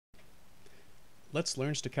Let's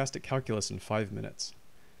learn stochastic calculus in 5 minutes.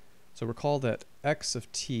 So recall that x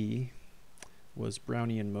of t was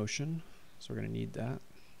Brownian motion, so we're going to need that.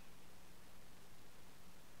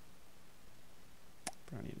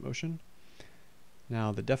 Brownian motion.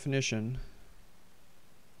 Now the definition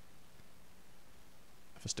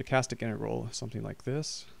of a stochastic integral is something like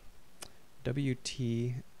this.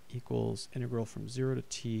 Wt equals integral from 0 to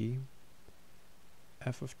t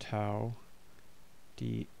f of tau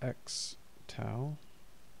dx tau.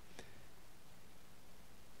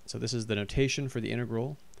 So this is the notation for the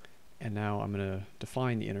integral, and now I'm going to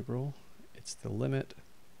define the integral. It's the limit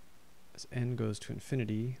as n goes to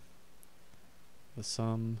infinity, the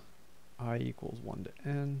sum I equals 1 to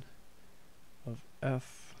n of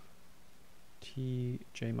f t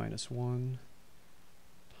j minus 1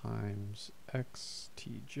 times x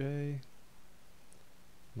tj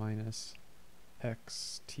minus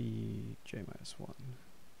x t j minus 1.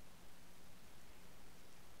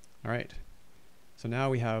 Alright, so now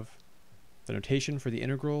we have the notation for the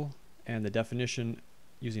integral and the definition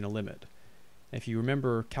using a limit. If you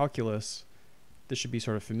remember calculus, this should be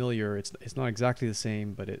sort of familiar. It's not exactly the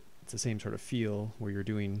same, but it's the same sort of feel where you're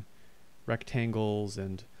doing rectangles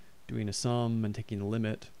and doing a sum and taking a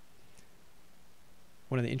limit.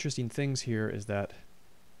 One of the interesting things here is that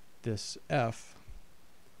this f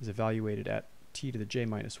is evaluated at t to the j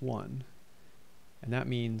minus 1, and that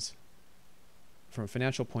means from a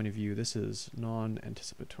financial point of view this is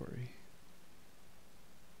non-anticipatory.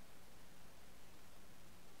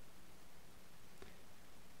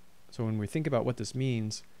 So when we think about what this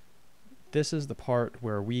means, this is the part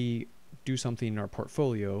where we do something in our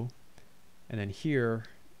portfolio, and then here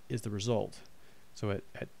is the result. So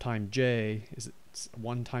at time j is it's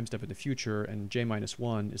one time step in the future, and j minus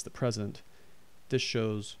 1 is the present. This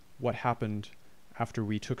shows what happened after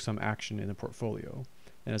we took some action in the portfolio.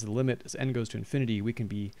 And as the limit, as n goes to infinity, we can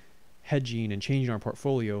be hedging and changing our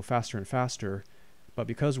portfolio faster and faster. But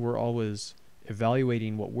because we're always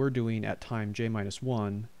evaluating what we're doing at time j minus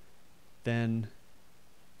 1, then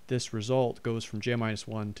this result goes from j minus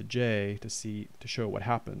 1 to j to show what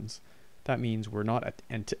happens. That means we're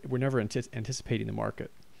never anticipating the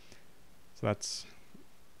market. So that's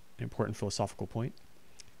an important philosophical point.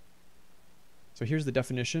 So here's the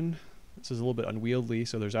definition. This is a little bit unwieldy,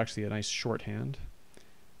 so there's actually a nice shorthand.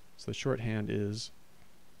 So the shorthand is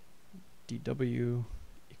dw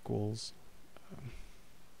equals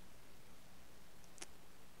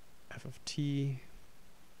f of t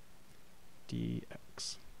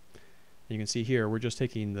dx. And you can see here we're just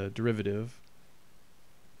taking the derivative,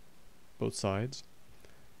 both sides,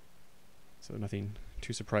 so nothing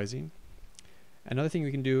too surprising. Another thing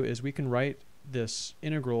we can do is we can write this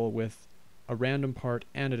integral with a random part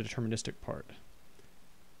and a deterministic part.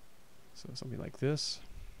 So something like this.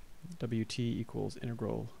 Wt equals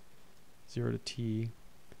integral 0 to t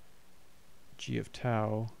g of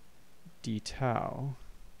tau d tau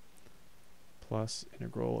plus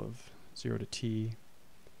integral of 0 to t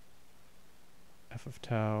f of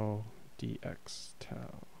tau dx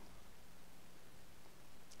tau.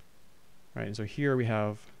 Right, and so here we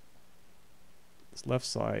have this left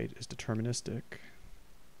side is deterministic,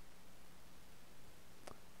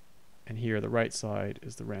 and here the right side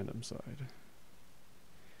is the random side.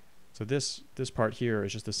 So this part here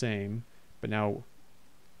is just the same, but now,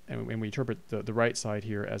 and we interpret the right side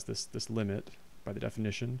here as this limit by the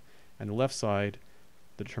definition, and the left side,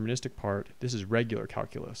 the deterministic part, this is regular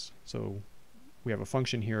calculus. So we have a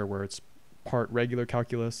function here where it's part regular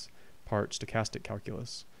calculus, part stochastic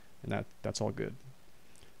calculus, and that's all good.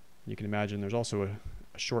 You can imagine there's also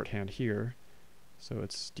a shorthand here, so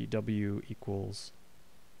it's dw equals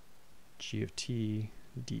g of t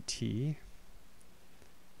dt,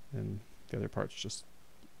 and the other part's just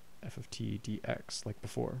f of t dx like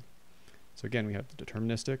before. So again, we have the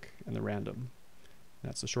deterministic and the random.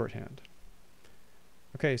 That's the shorthand.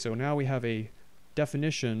 Okay, so now we have a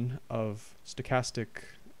definition of stochastic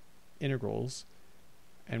integrals,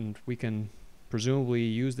 and we can presumably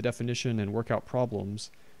use the definition and work out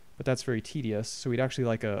problems, but that's very tedious, so we'd actually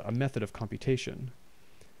like a method of computation.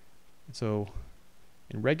 So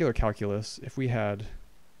in regular calculus, if we had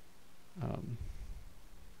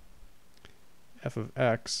f of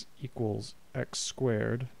x equals x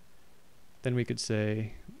squared, then we could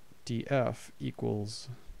say df equals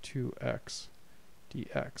 2x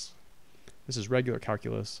dx. This is regular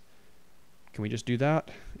calculus. Can we just do that?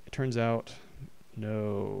 It turns out,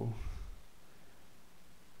 no.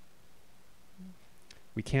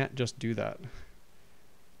 We can't just do that.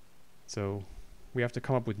 So we have to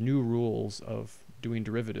come up with new rules of doing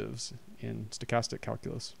derivatives in stochastic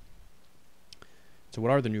calculus. So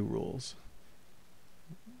what are the new rules?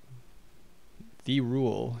 the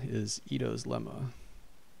rule is Ito's lemma.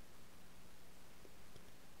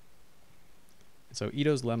 So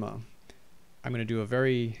Ito's lemma, I'm going to do a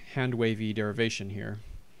very hand-wavy derivation here.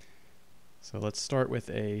 So let's start with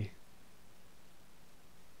a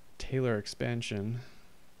Taylor expansion.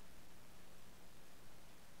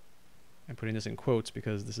 I'm putting this in quotes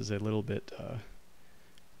because this is a little bit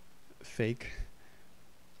fake.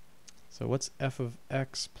 So what's f of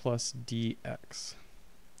x plus dx?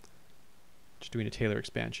 Just doing a Taylor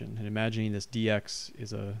expansion and imagining this dx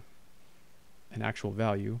is an actual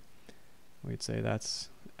value. We'd say that's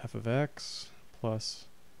f of x plus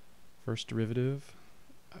first derivative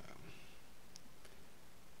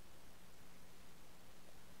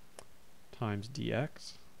times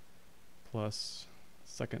dx plus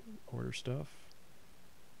second order stuff,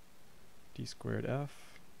 d squared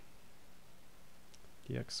f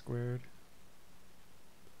dx squared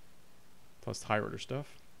plus higher order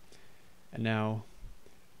stuff. And now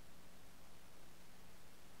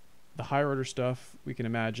the higher order stuff we can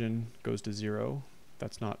imagine goes to 0.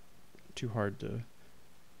 That's not too hard to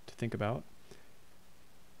think about.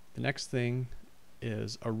 The next thing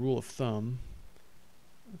is a rule of thumb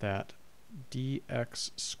that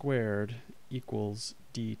dx squared equals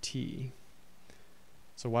dt.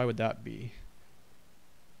 So why would that be?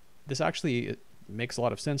 This actually makes a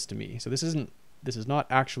lot of sense to me. So this is not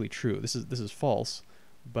actually true. This is false,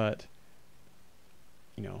 but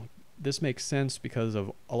you know, this makes sense because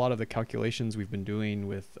of a lot of the calculations we've been doing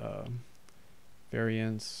with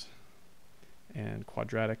variance and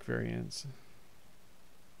quadratic variance.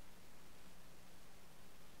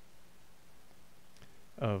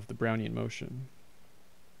 Of the Brownian motion.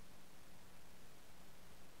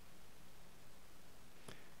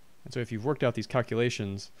 And so if you've worked out these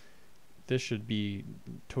calculations, this should be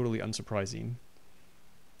totally unsurprising.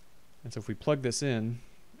 And so if we plug this in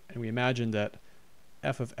and we imagine that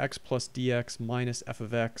f of x plus dx minus f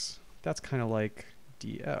of x, that's kind of like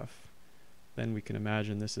df. Then we can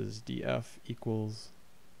imagine this is df equals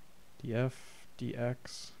df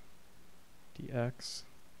dx dx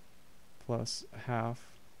plus half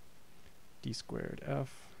d squared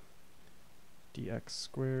f dx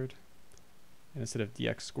squared. And instead of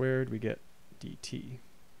dx squared, we get dt.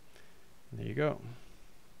 And there you go.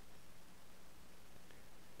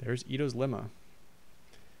 There's Ito's lemma.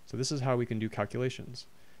 So this is how we can do calculations.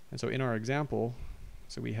 And so in our example,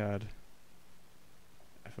 so we had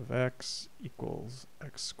f of x equals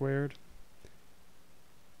x squared.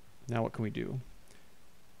 Now what can we do?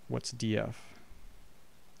 What's df?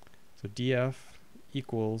 So df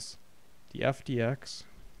equals df dx,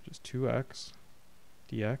 which is 2x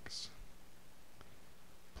dx,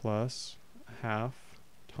 plus half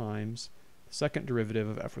times the second derivative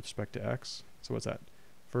of f with respect to x. So what's that?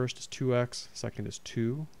 First is 2x, second is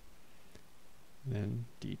 2, and then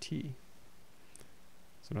dt.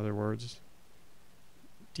 So in other words,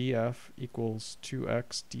 df equals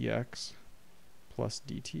 2x dx plus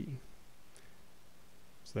dt.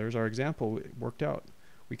 So there's our example. It worked out.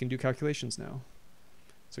 We can do calculations now.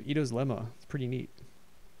 So Ito's lemma, it's pretty neat.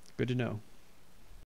 Good to know.